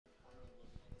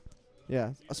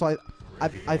Yeah. So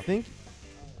I think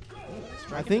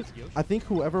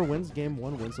whoever wins game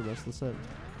 1 wins the rest of the set.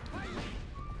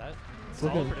 That's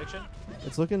a prediction.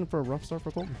 It's looking for a rough start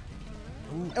for Colton.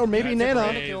 Or maybe Nana.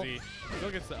 Crazy.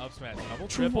 Still gets the up smash. Double,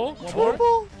 triple,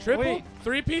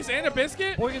 3-piece and a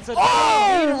biscuit. Boigan said,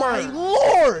 oh my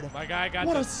lord! My guy got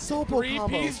what the a Sopo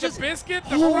 3-piece, the biscuit,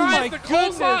 the oh fries, the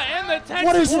coleslaw, and the Texas.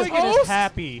 What is this? Boigan is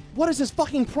happy. What is his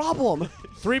fucking problem?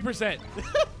 3%.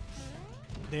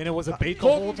 Nana was a bait the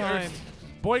whole time.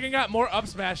 Boigan got more up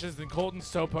smashes than Colton's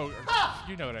Sopo.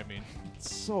 You know what I mean.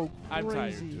 It's so crazy. I'm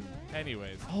tired, dude.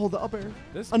 Anyways. Oh, the up air.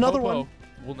 This Another Popo one.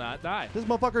 Will not die. This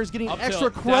motherfucker is getting Up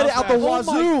extra tilt, credit out the down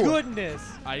wazoo. Oh my goodness.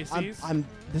 Ices.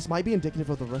 This might be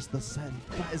indicative of the rest of the set.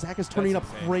 God, Zach is turning up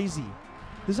insane. crazy.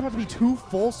 This is about to be 2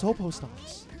 full Sopo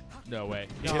stocks. No way.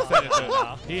 He hits that it's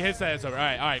over. He hits that it's over. All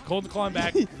right. Colton's clawing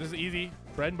back. This is easy.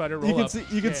 Bread and butter. Roll you can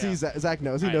up. You can see Zach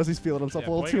knows. He knows he's feeling himself a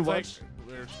little too much.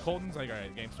 Colton's like, all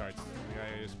right, game starts.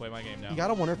 I just play my game now. You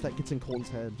gotta wonder if that gets in Colton's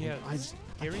head. Yeah,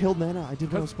 I killed Nana. I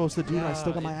did what I was supposed to do, and I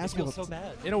still got my ass whooped. So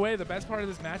bad. In a way, the best part of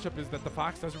this matchup is that the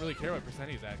Fox doesn't really care what percent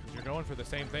he's at, because you're going for the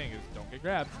same thing: is don't get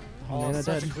grabbed. Oh, Nana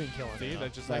such dead. a clean kill. See,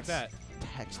 that's just like that.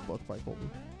 Textbook by Colton.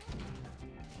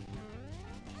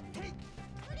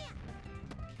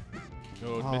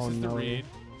 Oh, misses the read.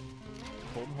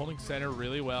 Colton holding center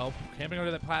really well. Camping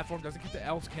under that platform. Doesn't get the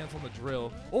elves canceling the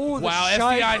drill. Oh, wow,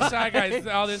 SDI side guys.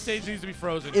 Oh, this stage needs to be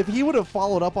frozen. If he would have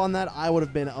followed up on that, I would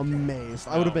have been amazed.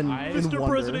 I would have been Mr. wonder.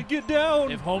 President, get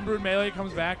down. If Homebrewed Melee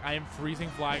comes back, I am freezing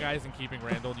Fly Guys and keeping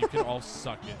Randall. You can all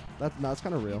suck it. That's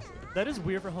kind of real. That is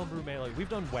weird for Homebrew Melee. We've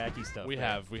done wacky stuff. We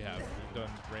have. We've done.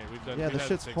 Yeah, the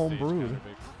shit's homebrewed.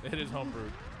 It is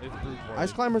homebrewed. It's brewed for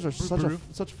Ice it. climbers are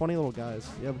such funny little guys.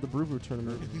 Yeah, but the brew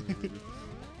tournament.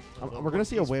 We're gonna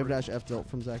see a wave dash F tilt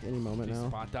from Zach any moment now.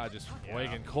 Spot dodges from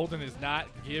Boigan. Colton is not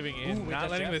giving in, Ooh,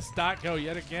 not letting this stock go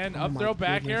yet again. Oh Up throw,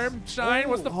 back air, shine.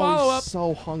 What's the Oh, follow up? he's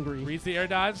so hungry. Reads the air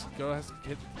dodge. Go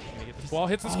hit the squall.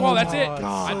 Hits the squall. That's it.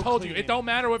 God. I told you. It don't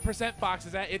matter what percent Fox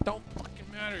is at. It don't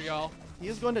fucking matter, y'all. He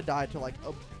is going to die to like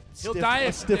a He'll stiff, die a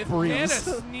if stiff breeze.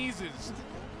 Nana sneezes.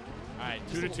 All right,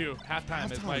 2-2.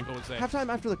 Halftime, as Michael would say. Halftime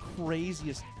after the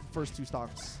craziest first 2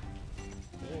 stocks.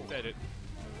 Said it.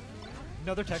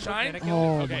 Another tech Shine.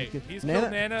 Okay, he's killed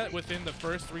Nana within the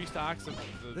first 3 stocks of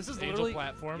the This is Angel literally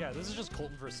platform. Yeah, this is just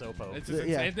Colton for Sopo. It's just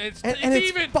yeah. It's it's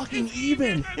even. fucking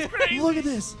even. It's crazy. Look at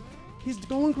this. He's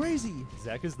going crazy.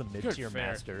 Zach is the mid-tier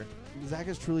master. Zach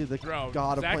is truly the god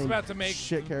of Zach's playing about to make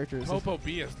shit characters. Popo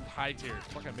be a high tier,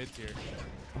 fucking mid tier.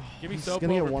 Give me he's Sopo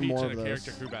gonna get over one Peach more in of a those.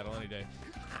 character crew battle any day.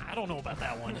 I don't know about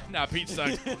that one. Nah, Peach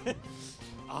sucks.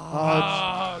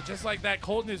 Just like that,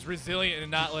 Colton is resilient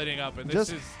and not letting up, and this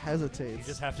is hesitates. You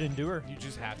just have to endure. You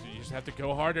just have to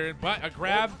go harder. But a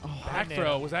grab, back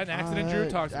throw. Was that an accident, Drew?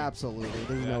 Talk to me. Absolutely.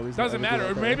 There's no reason. Doesn't to ever matter.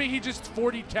 do Or that. maybe he just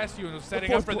 40 tests you and was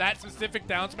setting up for that specific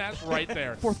down smash right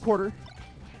there. 4th quarter.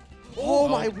 Oh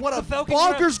my! What a Falcon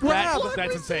bonkers grab!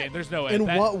 That's insane. There's no way. In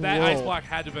that what that world? ice block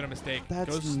had to have been a mistake. That's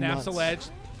Goes, snaps the ledge.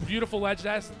 Beautiful ledge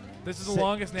dash. This is the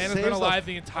longest Nana's been alive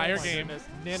the entire game.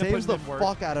 Nana Saves the work.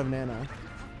 fuck out of Nana.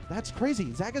 That's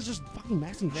crazy. Zach is just fucking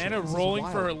maxing shit. Nana This is rolling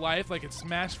wild. for her life like it's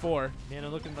Smash 4. Nana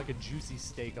looking like a juicy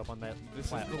steak up on that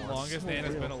platform. Is the longest So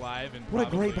Nana's real. been alive in What a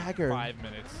probably great backer. 5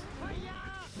 minutes.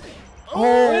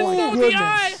 Oh my no goodness.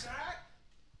 DI!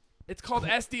 It's called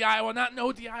SDIowa, not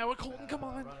no DIowa. Colton, come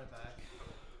on.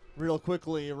 Real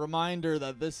quickly, a reminder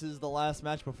that this is the last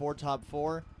match before top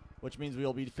 4, which means we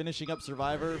will be finishing up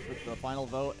Survivor for the final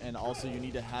vote, and also you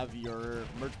need to have your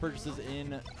merch purchases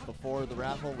in before the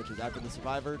raffle, which is after the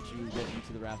Survivor, to get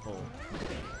into the raffle.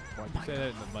 Why'd you say that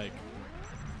in the mic?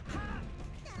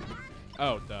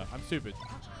 Oh, duh. I'm stupid.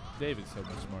 David's so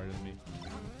much smarter than me.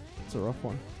 It's a rough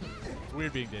one. It's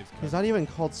weird being Dave's cousin. He's not even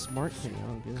called Smart King. I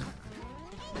don't get it.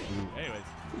 Anyways,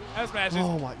 house matches.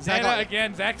 Oh my! Xana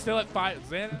again. Zach still at 5.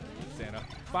 Xana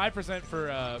 5% for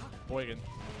Boigan.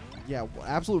 Yeah,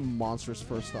 absolute monstrous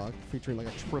first stock featuring like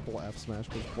a triple F smash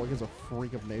because Boigan's a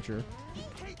freak of nature.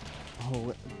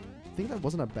 Oh, I think that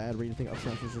wasn't a bad read. I think up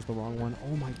smash was just the wrong one.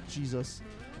 Oh my Jesus!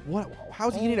 What?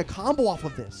 How's he getting a combo off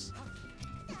of this?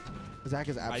 Zach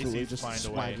is absolutely just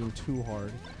swagging too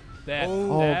hard. Death.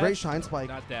 Oh, great shine spike.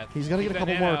 Not death. He's gonna get a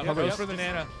couple more Goes recoveries. for the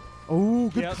Nana. Oh,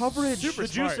 good coverage. Super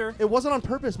juicer. It wasn't on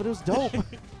purpose, but it was dope.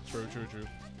 True.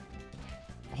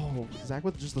 Oh, Zach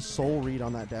with just the soul read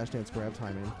on that dash dance grab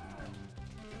timing.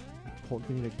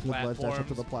 Colton getting a good ledge dash up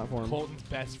to the platform. Colton's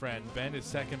best friend. Ben is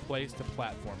second place to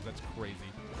platforms. That's crazy.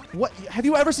 What? Have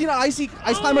you ever seen an ice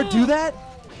climber do that?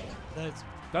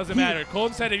 Doesn't matter.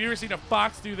 Colton said, have you ever seen a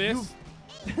fox do this?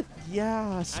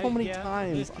 Yeah, so many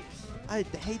times. I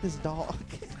hate this dog.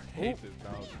 I hate this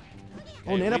dog.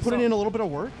 Oh, Nana put in a little bit of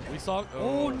work. We saw.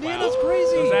 Oh, wow. Nana's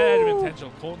crazy. So that had been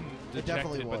intentional. Colton It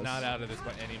definitely dejected, but was. not out of this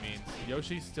by any means.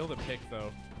 Yoshi's still the pick,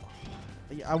 though.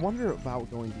 Yeah, I wonder about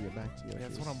going to get back to you. Yeah,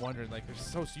 that's what I'm wondering. Like,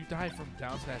 there's you die from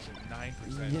down smash at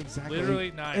 9%. Yeah, exactly.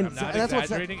 Literally 9. And I'm not that's what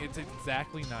exaggerating. It's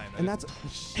exactly 9. And that's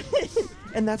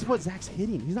and that's what Zach's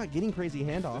hitting. He's not getting crazy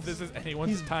handoffs. If this is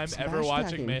anyone's He's time ever smash watching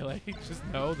attacking. Melee, just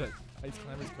know that Ice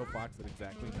Climbers go box at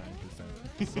exactly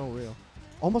 9%. So real.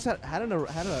 Almost had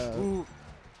a. Ooh,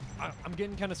 I'm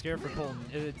getting kind of scared for Colton.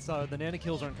 It's the Nana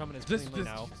kills aren't coming as cleanly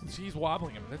now. She's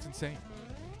wobbling him. That's insane.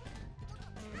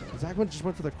 Zach just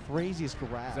went for the craziest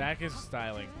grab. Zach is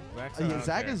styling. Zach's Yeah, I don't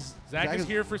Zach care. is- Zach Zach is is-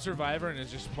 here for Survivor and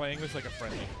is just playing this like a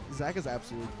friendly. Zach is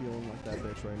absolutely feeling like that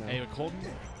bitch right now. Hey, but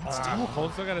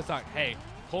Colton still got to talk. Hey,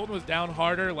 Colton was down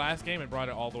harder last game and brought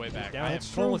it all the way back. Down, That's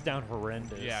Colton true. was down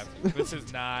horrendous. Yeah, this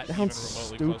is not Down even remotely close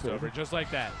to stupid. over. Just like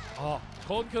that. Oh,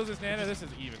 Colton kills his Nana. This is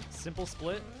even. simple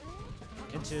split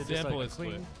into just Simple like a as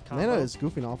clean split. combo. Nana is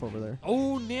goofing off over there.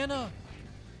 Oh, Nana.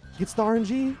 Gets the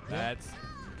RNG. That's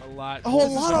a lot. Oh, a This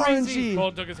is lot of crazy. RNG.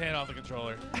 Colton took his hand off the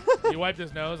controller. He wiped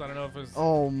his nose. I don't know if it was.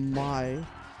 Oh my.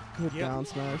 Good Yep. down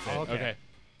smash. Okay.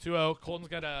 2-0. Colton's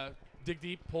got to dig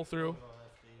deep, pull through.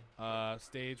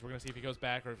 Stage. We're going to see if he goes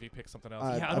back or if he picks something else.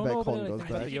 Yeah, I I don't bet know Colton about goes it. I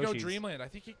I back. think he go Yoshi's. Dreamland. I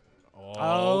think he. Oh,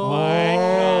 Oh.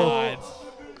 my God.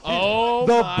 Oh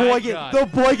The my Boigan, God. the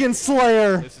Boigan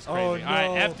Slayer. This is crazy. Oh, All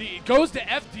right, no. FD goes to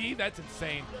FD. That's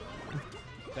insane.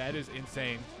 That is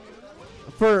insane.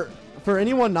 For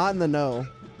anyone not in the know.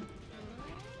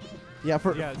 Yeah,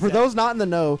 for Yeah, for Zach- those not in the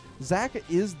know, Zach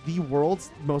is the world's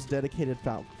most dedicated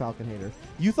Falcon hater.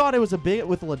 You thought it was a bit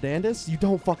with Ladandis? You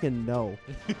don't fucking know.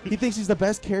 He thinks he's the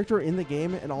best character in the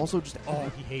game and also just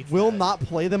Oh, he hates will that. not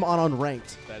play them on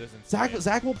unranked. That is insane.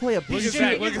 Zach will play a Look big at Shaking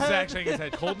Zach. his Look at head. Zach shaking his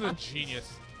head. Colton's a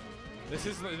genius. This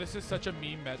is such a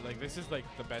meme bet. Like this is like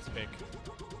the best pick.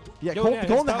 Yeah, Yo,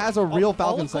 Colton his has a real all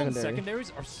Falcon of Colton's secondary.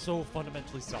 secondaries are so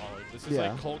fundamentally solid. This is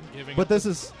Yeah. like Colton giving. But up this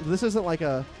isn't like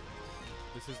a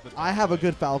This is the. I have a play.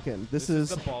 good Falcon. This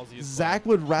is is the ballsiest Zach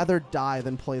would rather die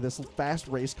than play this fast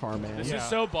race car man. This Yeah. is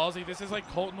so ballsy. This is like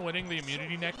Colton winning the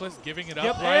immunity necklace, giving it Yep,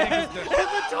 up, riding and his- the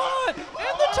taunt! And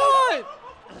the taunt!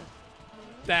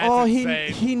 That's Oh,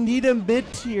 insane. he need a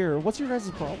mid tier. What's your guys'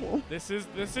 problem? This is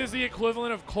the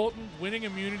equivalent of Colton winning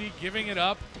immunity, giving it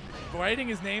up, writing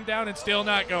his name down, and still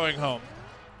not going home.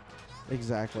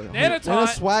 Exactly. Nana taunt,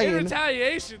 in swagging.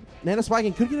 retaliation. Nana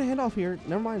swagging could get a handoff here.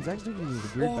 Never mind. Zach's doing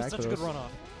a weird Oh, back such a throws. good run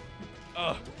off.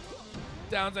 Ugh.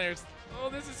 Down airs. Oh,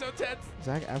 this is so tense.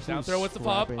 Zach absolutely Down throw. What's the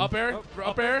follow-up? scrapping. Up air. Oh,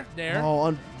 Up air. Nair.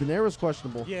 Oh, the Nair was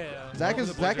questionable. Yeah. Zach over is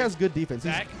the Zach blizzard. has good defense.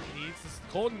 Zach needs to.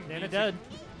 Colton Nana needs dead.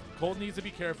 Colton needs to be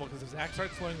careful because if Zach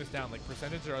starts slowing this down, like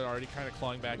percentages are already kind of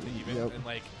clawing back to even, Yep. and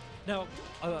like. Now,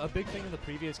 a big thing in the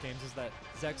previous games is that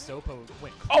Zach Sopo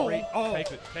went Oh, crazy.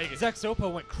 take it, take it. Zach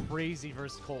Sopo went crazy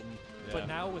versus Colton. Yeah. But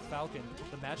now with Falcon,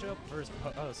 the matchup versus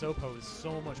Sopo is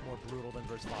so much more brutal than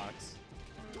versus Fox.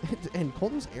 and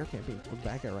Colton's air camping with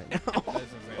back air right now. That's insane.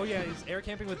 Oh yeah, he's air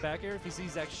camping with back air. If he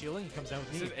sees Zach shielding, he comes down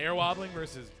with This knee. is air wobbling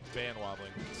versus van wobbling.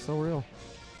 So real.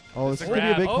 Oh, this It's is a gonna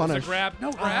be a grab. big Oh, punish. it's a grab.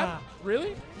 No grab. Ah.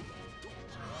 Really?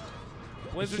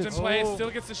 Blizzard's in just- place. Oh. Still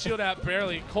gets the shield out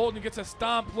barely. Colton gets a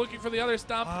stomp. Looking for the other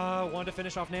stomp. Wanted to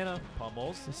finish off Nana.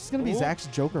 Pummels. This is gonna be Ooh. Zach's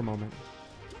Joker moment.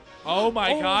 Oh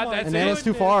my Oh God, my that's And it. Nana's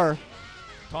too far.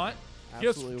 Taunt.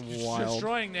 Just Absolutely wild.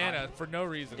 destroying Nana for no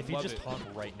reason. If he Love just it. taunt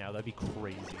right now, that'd be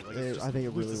crazy. Like, it's just I think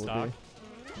it lose really the would stock. be.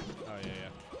 Oh yeah,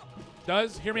 yeah.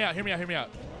 Does hear me out? Hear me out? Hear me out.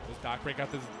 Does Doc break out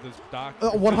this Doc?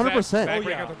 100%. Does Zach Oh,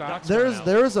 break yeah. out the Doc? Doc's There coming is out.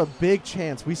 there is a big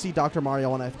chance we see Dr.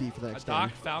 Mario on FD for the A next Doc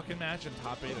game. Falcon match in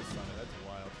top 8 is Sunday. That's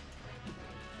wild.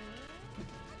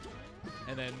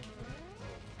 And then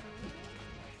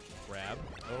grab.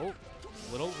 Oh,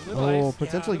 little Oh, ice.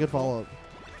 potentially Yeah. good follow up.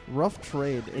 Rough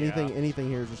trade. Anything Yeah. anything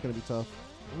here is just gonna be tough.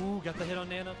 Ooh, got the hit on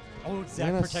Nana. Oh, Zach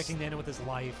Nana's- protecting Nana with his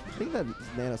life. I think that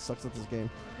Nana sucks at this game.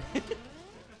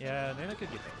 Yeah, Nana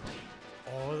could get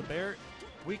hit. Oh, the bear.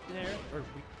 Weak there. Or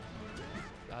weak.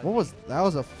 What was that?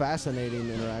 Was a fascinating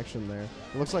interaction there.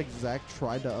 It looks like Zach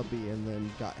tried to up B and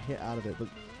then got hit out of it, but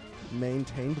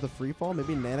maintained the free fall.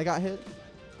 Maybe Nana got hit.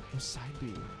 Oh, side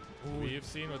B. We've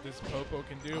seen what this Popo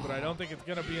can do, but I don't think it's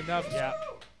gonna be enough. Yeah.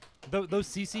 Those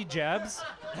CC jabs.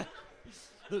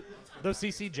 Those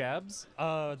CC jabs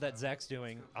that Zach's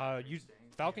doing.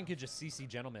 Falcon could just CC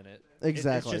gentleman it.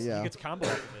 Exactly, It's just, yeah. He gets a combo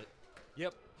off of it.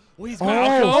 Yep. Oh, he's Oh,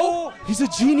 got he's a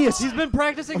genius. He's been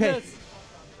practicing Okay. this.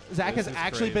 Zach This has is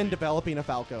actually crazy. been developing a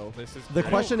Falco. This is The crazy.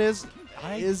 question is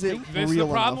it This, real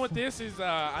the problem enough? with this is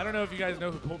I don't know if you guys know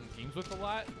who Colton teams with a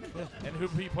lot, and who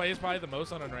he plays probably the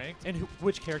most on unranked. And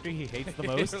which character he hates the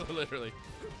most. Literally.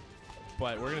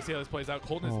 But we're gonna see how this plays out.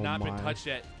 Colton has Oh not been my. touched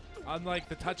yet. unlike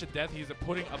the touch of death he's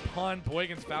putting upon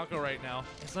Boigan's Falco right now.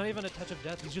 It's not even a touch of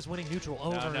death. He's just winning neutral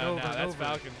over and No, over and that's over.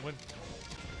 Falcon. When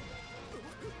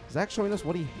Zach showing us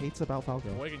what he hates about Falco.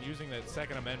 Boigan using that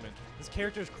second amendment. This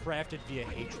character is crafted via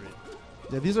hatred.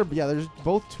 Yeah, there's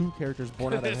both two characters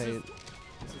born out of hate.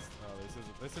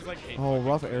 This is like hate. Oh,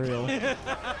 rough aerial.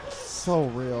 So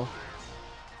real.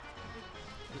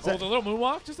 Oh, the little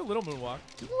moonwalk? Just a little moonwalk.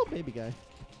 He's a little baby guy.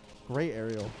 Great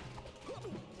aerial.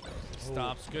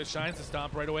 Stomps. Good. Shines the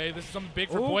stomp right away. This is something big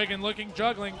for Ooh. Boigan looking,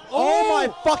 juggling. Oh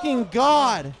my fucking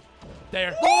god!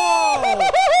 There. Oh!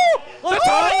 The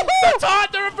taunt! The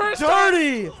taunt! The reverse taunt!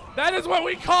 Dirty! That is what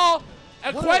we call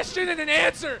a question and an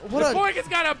answer. What a- Boigan's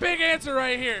got a big answer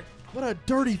right here. What a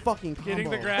dirty fucking combo. Getting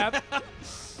the grab.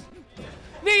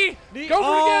 Knee! Knee. Go for it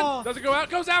Oh. again. Doesn't go out.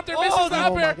 Goes out there. Oh, Misses the the-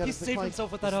 up oh my air. God. He it's saved like-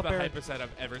 himself with This that is up the air. hypest set I've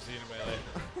ever seen in Melee.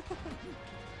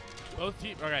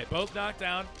 Both knocked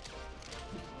down.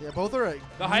 Yeah, both are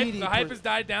The hype has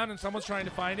died down and someone's trying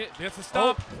to find it. That's a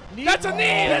stomp. Knee. That's a knee.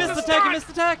 He That's missed a the attack. He stock. missed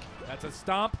the attack. That's a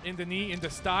stomp into knee into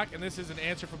stock, and this is an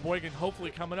answer for Boigan. Hopefully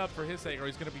coming up for his sake, or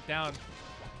he's going to be down.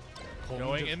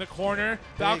 Going in the corner.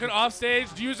 Falcon off stage,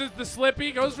 uses the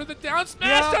slippy, goes for the down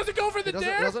smash, Yeah. doesn't go for the He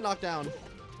dare. doesn't knock down.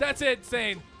 That's it,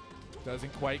 insane.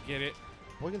 Doesn't quite get it.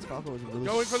 Boigan's Falco is really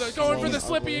Going for the slow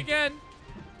slippy and again.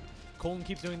 Colton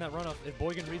keeps doing that run up. If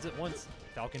Boigan reads it once,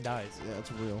 Falcon dies. Yeah,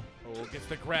 it's real. Oh, gets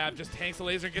the grab, just tanks the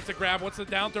laser, gets the grab. What's the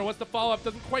down throw? What's the follow up?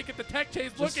 Doesn't quite get the tech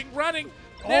chase. Looking, running,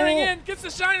 naring in, gets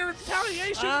the shiner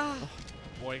retaliation.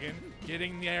 Boigan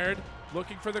getting nared,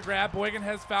 looking for the grab. Boigan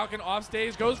has Falcon off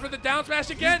stage, goes for the down smash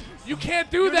again. You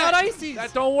can't do You're that. not ices.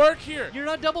 That don't work here. You're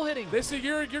not double hitting. This is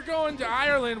you're going to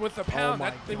Ireland with the pound.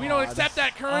 my We don't God. accept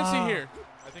that currency here.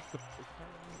 I think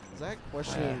Zach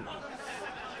questioning.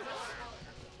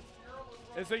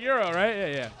 it's a euro, right?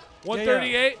 Yeah.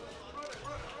 138.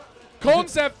 Colton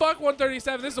said, "Fuck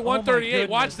 137." This is a 138.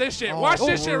 Watch this shit. Oh, Watch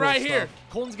this shit brutal right stuff. here.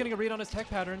 Colton's getting a read on his tech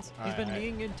patterns. He's been Alright.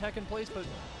 kneeing in tech in place, but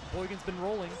Boigan's been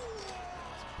rolling.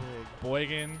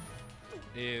 Boigan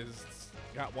is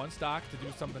got one stock to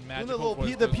do something Doing magical. the little for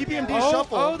his the little- PPMD Oh,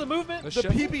 shuffle. oh, the movement. The the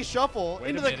shuffle. PB shuffle Wait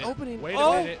into a the minute. opening. Wait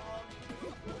oh, a minute.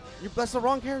 That's the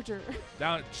wrong character.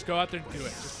 Down. Just go out there and do it.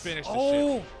 Just finish this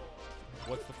Oh, shit.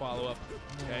 What's the follow up?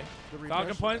 Okay. The Falcon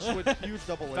refresh. punch with Huge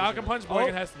double laser. Falcon punch. Oh.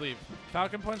 Boigan has to leave.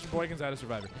 Falcon punch. Boigan's out of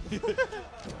Survivor.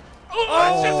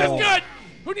 Oh, it's just as good.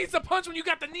 Who needs the punch when you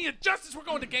got the knee of justice? We're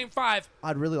going to game 5.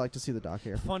 I'd really like to see the doc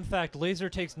here. fun fact: laser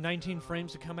takes 19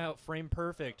 frames to come out frame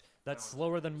perfect. That's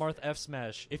slower than Marth F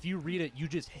smash. If you read it, you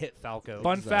just hit Falco.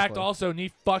 Fun fact Exactly. also,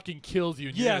 knee fucking kills you.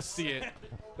 And you're gonna Yes. see it.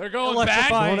 They're going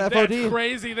Electrifying. back. Going That's FOD.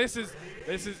 crazy. This is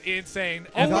insane.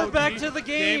 Oh, we're FOD, back to the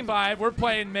game. 5. We're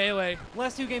playing Melee.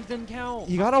 Last 2 games didn't count.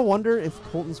 You gotta wonder if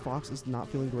Colton's Fox is not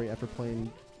feeling great after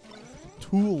playing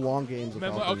 2 long games of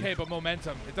Falcon. Okay, but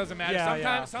momentum. It doesn't matter.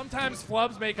 Yeah, Sometimes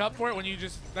flubs make up for it when you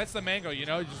just. That's the mango, you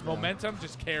know. Just momentum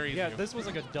just carries Yeah, you. this was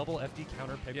like a double FD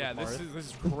counter pick. Yeah, with this Marth.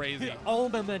 is crazy. All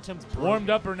momentum's broken. Warmed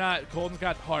up or not, Colton's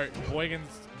got heart. Boigan's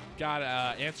got to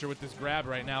answer with this grab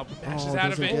right now. Dashes Oh,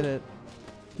 out of doesn't get it. it.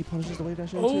 He punishes the wave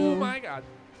dash in Oh too. my god.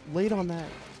 Late on that.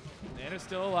 Nana's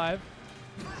still alive.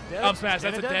 Dead. Up smash.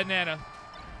 That's Nana a dead Nana.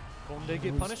 Colton did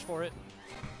get punished for it.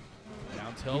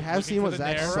 Down tilt. We have looking seen for what the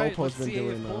Zach nair. Sopo's Alright, let's been see doing,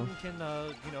 if though. Colton can,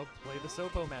 play the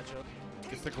Sopo matchup.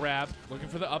 Gets the grab. Looking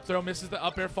for the up throw. Misses the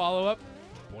up air follow up.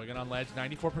 Boigan on ledge.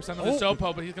 94% of the Oh.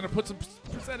 Sopo, but he's going to put some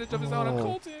percentage of his own on Oh.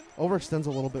 Colton. Overextends a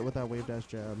little bit with that wave dash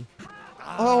jab.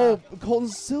 Oh,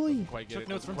 Colton's silly. Quite get Took it.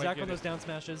 notes from Quite Zach get on it. those down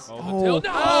smashes. Oh, the Oh. tilt.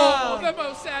 No! Ah. The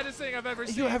most saddest thing I've ever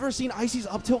Have seen. you ever seen Icy's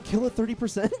up tilt kill at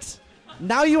 30%?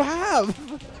 Now you have.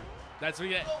 That's what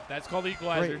you get. That's called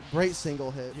equalizer. Great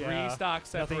single hit. Yeah. Three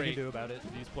stocks Nothing you separate can do about it.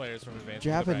 these players from advancing.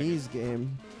 to the Japanese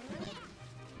game.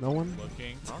 No one?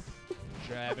 bracket. Looking.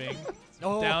 Jabbing.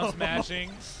 Oh. Down smashing.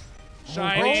 Great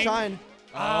Shining. shine.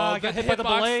 Ah, got hit by the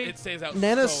hitbox, belay. It stays out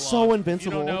Nana's so so long.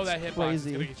 invincible. You don't know It's that hitbox is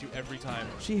crazy. going to get you every time.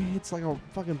 She hits like a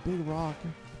fucking big rock.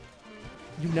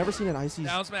 You've never seen an Icy's.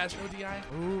 Down smash, ODI.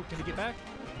 Ooh, can he get back?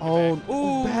 Oh,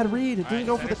 Ooh. bad read. It didn't Alright,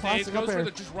 go for the center stage, classic goes up for air.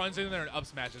 the, just runs in there and up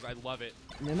smashes. I love it.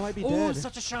 Nana might be Ooh, dead.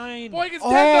 such a shine. Boigan's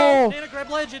Oh. dead Nana grab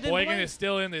ledge. It didn't though. Boigan play. is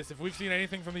still in this. If we've seen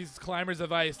anything from these climbers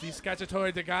of ice, these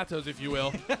scacciatori de gatos, if you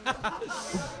will.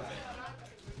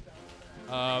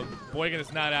 Boigan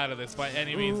is not out of this by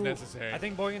any means Ooh. necessary. I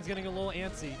think Boigan's getting a little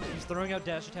antsy. He's throwing out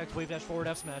dash attacks, wave dash forward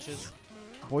F smashes.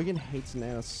 Boigan hates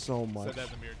Nana so much. said that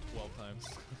in the mirror 12 times.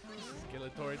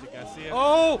 Scalatori de Garcia.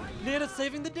 Oh, Nana's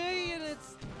saving the day, and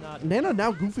it's not. Nana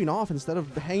now goofing off instead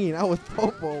of hanging out with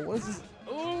Popo. What is this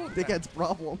Ooh, dickhead's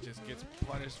problem? just gets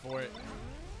punished for it.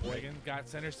 Boigan got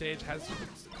center stage, has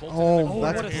Colton in the Oh, corner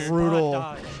that's what a here. spot brutal.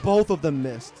 dodge. Both of them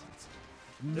missed.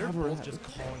 They're never both had- just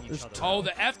calling each there's other. Oh,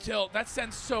 the F tilt. That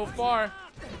sends so far.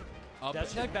 Up.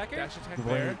 Dash attack back air? Dash attack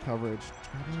there. Great coverage.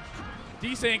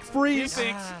 Desyncs. Freeze.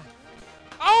 Desyncs. Ah.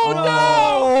 Oh,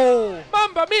 no!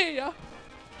 Mamma mia!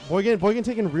 Boigan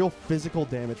taking real physical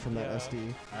damage from that Yeah.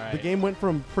 SD. All right. The game went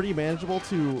from pretty manageable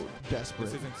to desperate.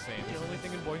 This is insane. The only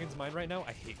thing in Boygan's mind right now,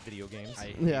 I hate video games. I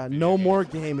hate Yeah, video no games. more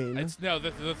gaming.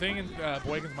 The thing in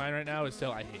Boygan's mind right now is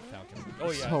still I hate Falcon.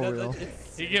 oh yeah, so real.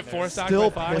 He can get 4 stocks Still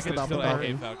by 5 pissed and it's about still the I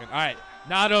hate Falcon. Falcon. All right,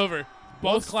 not over.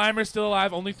 Both Once- climbers still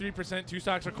alive. Only 3%. 2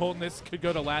 stocks are cold, and this could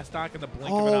go to last stock in the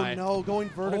blink of an Oh eye. no, going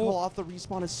vertical Oh. off the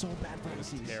respawn is so bad for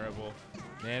This is MCs. terrible.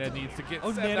 Nana needs to get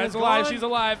Oh, set. Nana's That's alive. gone? She's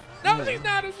alive. No, No. she's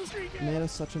not. It's a streak.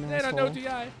 Nana's such an Nana, asshole. no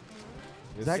DI.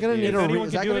 Is that gonna need a anyone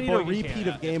is can that do gonna it, need a Boygan repeat can.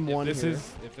 of game one This here?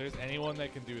 is if there's anyone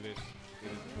that can do this, it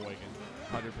is Boygan.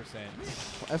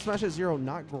 100%. F smash at 0,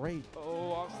 not great.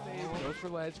 Oh, off stage. Goes for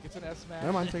ledge. Gets an S smash.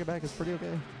 Never mind, take it back. It's pretty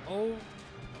okay. Oh.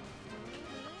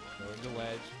 Going to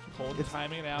ledge. Colton It's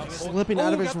timing it out. Slipping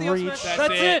out of his got the up reach. smash. That's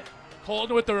That's it. it.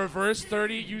 Colton with the reverse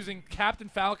 30 using Captain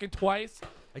Falcon twice.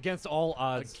 Against all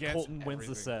odds, Against Colton wins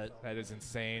the everything. set. That is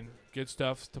insane. Good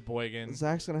stuff to Boygan.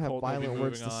 Zach's gonna have Colton will be violent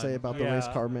words to moving say on. about the Yeah. race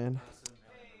car man. I'm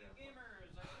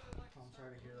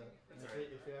sorry to hear that.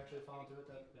 If you actually follow through with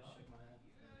that, just shake my hand.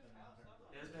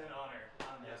 It's been an honor.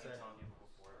 Yes, I told people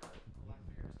before.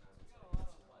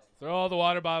 Throw all the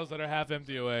water bottles that are half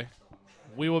empty away.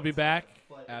 We will be back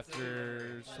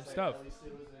after some stuff.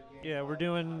 Yeah, we're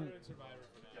doing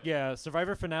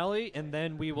Survivor finale, and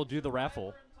then we will do the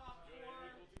raffle.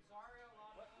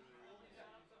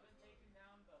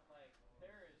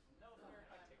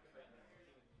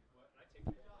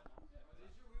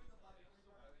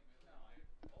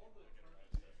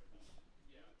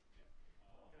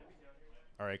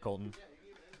 All right, Colton.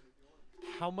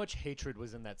 How much hatred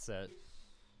was in that set?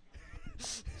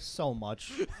 So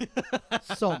much.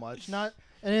 So much. Not,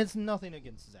 and it's nothing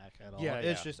against Zach at all. Yeah,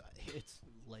 It's yeah. just, it's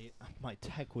late. My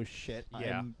tech was shit.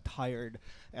 Yeah. I'm tired.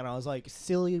 And I was like,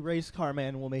 silly race car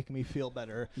man will make me feel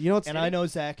better. You know what's And I know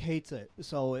Zach hates it,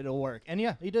 so it'll work. And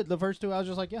yeah, he did. The first two, I was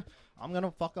just like, yeah, I'm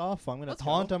gonna fuck off. I'm gonna Let's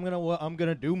taunt. go. I'm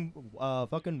gonna do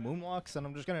fucking moonwalks, and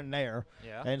I'm just gonna nair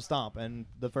Yeah. and stomp. And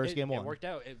the first game It won. worked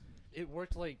out. It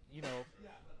worked like,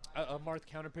 a Marth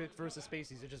counterpick versus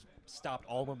Spaceys. It just stopped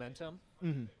all momentum.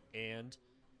 Mm-hmm. And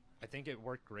I think it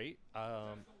worked great.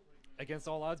 Against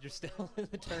all odds, you're still in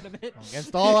the tournament.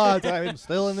 Against all odds, I'm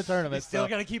still in the tournament. You still so.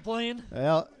 gotta keep playing.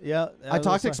 Yeah, yeah. I talked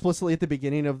that's- explicitly at the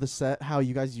beginning of the set how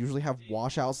you guys usually have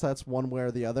washout sets one way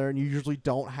or the other, and you usually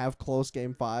don't have close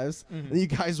game 5s. Mhm. And you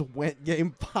guys went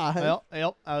game 5. Well,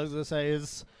 yep. I was gonna say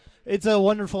it's a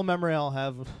wonderful memory I'll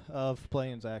have of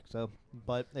playing Zach. So,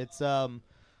 but it's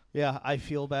yeah, I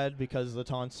feel bad because the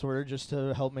taunts were just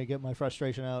to help me get my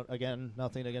frustration out. Again,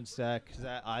 nothing against Zach.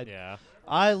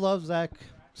 I love Zach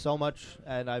so much,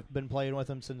 and I've been playing with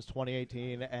him since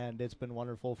 2018, and it's been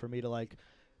wonderful for me to like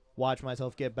watch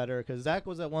myself get better. Because Zach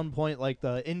was at one point like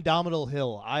the indomitable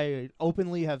hill. I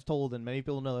openly have told, and many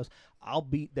people know this, I'll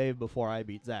beat Dave before I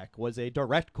beat Zach. Was a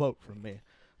direct quote from me.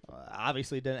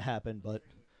 Obviously, it didn't happen,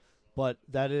 but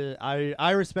that is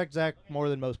I respect Zach more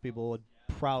than most people would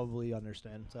probably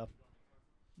understand. So,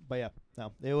 but yeah,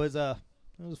 no, it was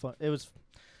fun. It was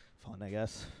fun, I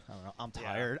guess. I don't know. I'm Yeah.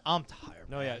 tired. I'm tired.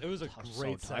 No, man. yeah, it was a I'm so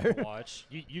great set tired. to watch.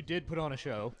 You did put on a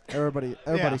show. Everybody's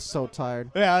so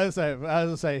tired. Yeah, I was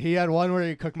gonna say he had one where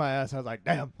he cooked my ass. I was like,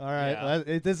 damn. All right,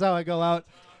 Yeah. this is how I go out.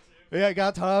 Yeah, I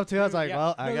got taught up too. I was like, Yeah.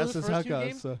 well, I No, guess those this is how first it two goes.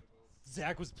 games- So.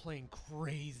 Zach was playing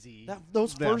crazy.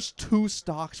 Those Yeah. first 2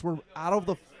 stocks were out of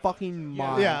the fucking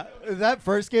mind. Yeah, that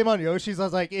first game on Yoshi's, I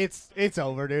was like, it's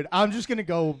over, dude. I'm just gonna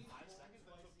go.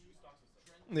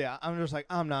 Yeah, I'm just like,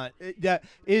 I'm not.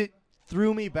 It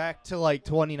threw me back to like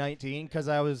 2019 because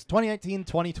I was 2019,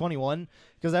 2021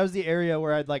 because that was the area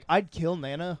where I'd kill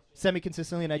Nana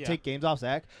semi-consistently and I'd Yeah. take games off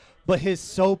Zach, but his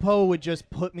Sopo would just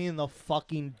put me in the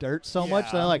fucking dirt so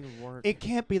much that I'm like, it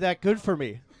can't be that good for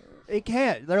me. It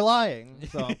can't. They're lying.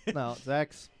 So no,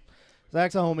 Zach's a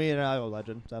homie and I'm a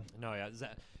legend. So. No, yeah,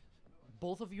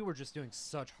 both of you were just doing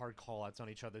such hard call-outs on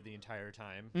each other the entire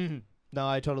time. Mm-hmm. No,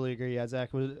 I totally agree. Yeah, Zach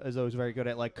is always very good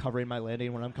at like covering my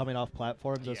landing when I'm coming off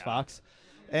platforms as Yeah. Fox.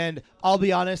 And I'll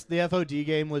be honest, the FOD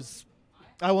game was,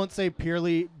 I won't say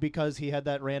purely because he had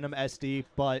that random SD,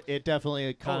 but it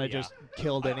definitely kind of yeah. just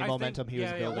killed any I momentum think, he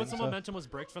was yeah, building. once the so. momentum was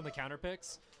bricked from the counter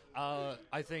picks,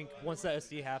 I think once that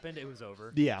SD happened, it was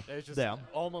over. Yeah, It was just yeah.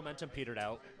 all momentum petered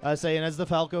out. I was saying as the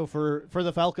Falco for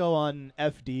the Falco on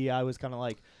FD, I was kind of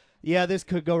like, yeah, this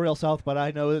could go real south, but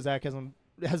I know Zach hasn't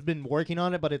has been working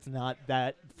on it, but it's not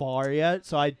that far yet.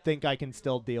 So I think I can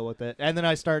still deal with it. And then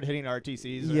I started hitting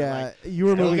RTCs. And I'm Yeah, like, you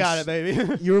were still moving. got it,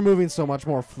 baby. You were moving so much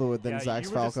more fluid than Yeah, Zach's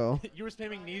you were just- Falco. You were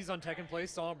spamming knees on Tekken play,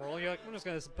 saw him roll. You're like, I'm just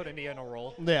gonna put a knee in a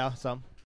roll. Yeah, so